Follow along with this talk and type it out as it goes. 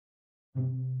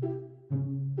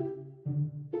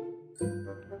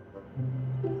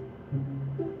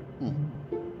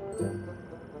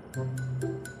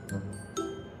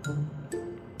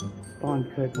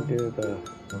couldn't do the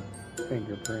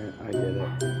fingerprint. I did it.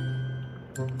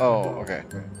 Oh, okay.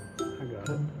 I got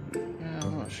it. Yeah,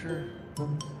 I'm not sure.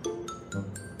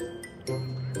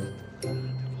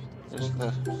 Where's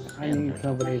the... I need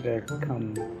somebody to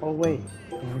come. Oh wait,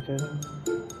 can I just...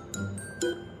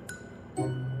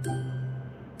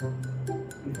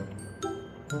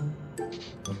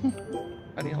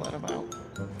 How do you let him out?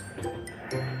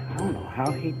 I don't know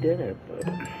how he did it, but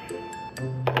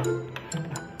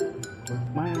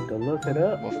might have to look it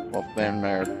up. Wolf Van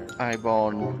Mare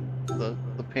eyeballing the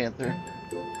panther.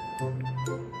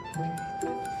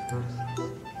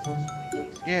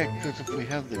 Yeah, because if we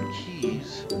have the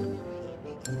keys.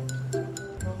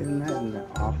 Isn't that in the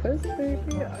office,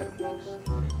 maybe?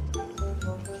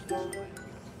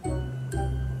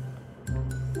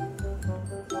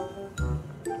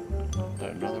 Is there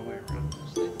another way around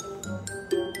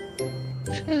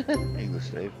this thing? English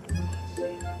save.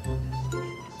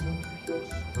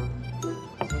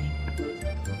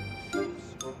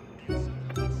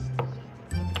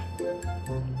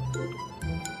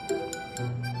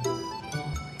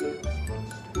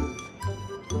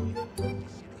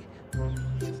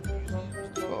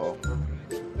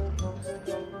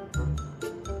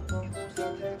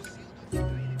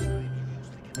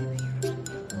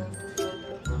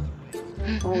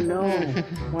 Oh no,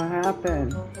 what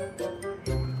happened?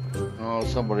 Oh,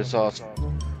 somebody saw us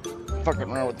fucking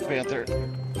around with the panther.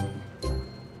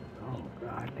 Oh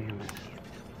god damn it.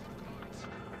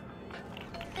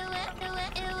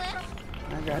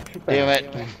 I got you back. Damn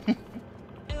it.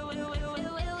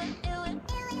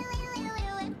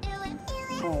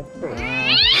 Oh,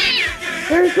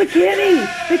 there's the kitty!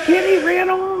 The kitty ran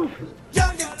off!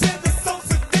 Young and tender,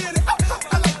 Saucy,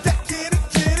 I like that kitty,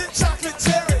 chocolate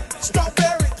cherry,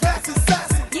 strawberry, classy,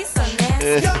 sassy.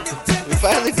 We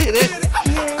finally did it.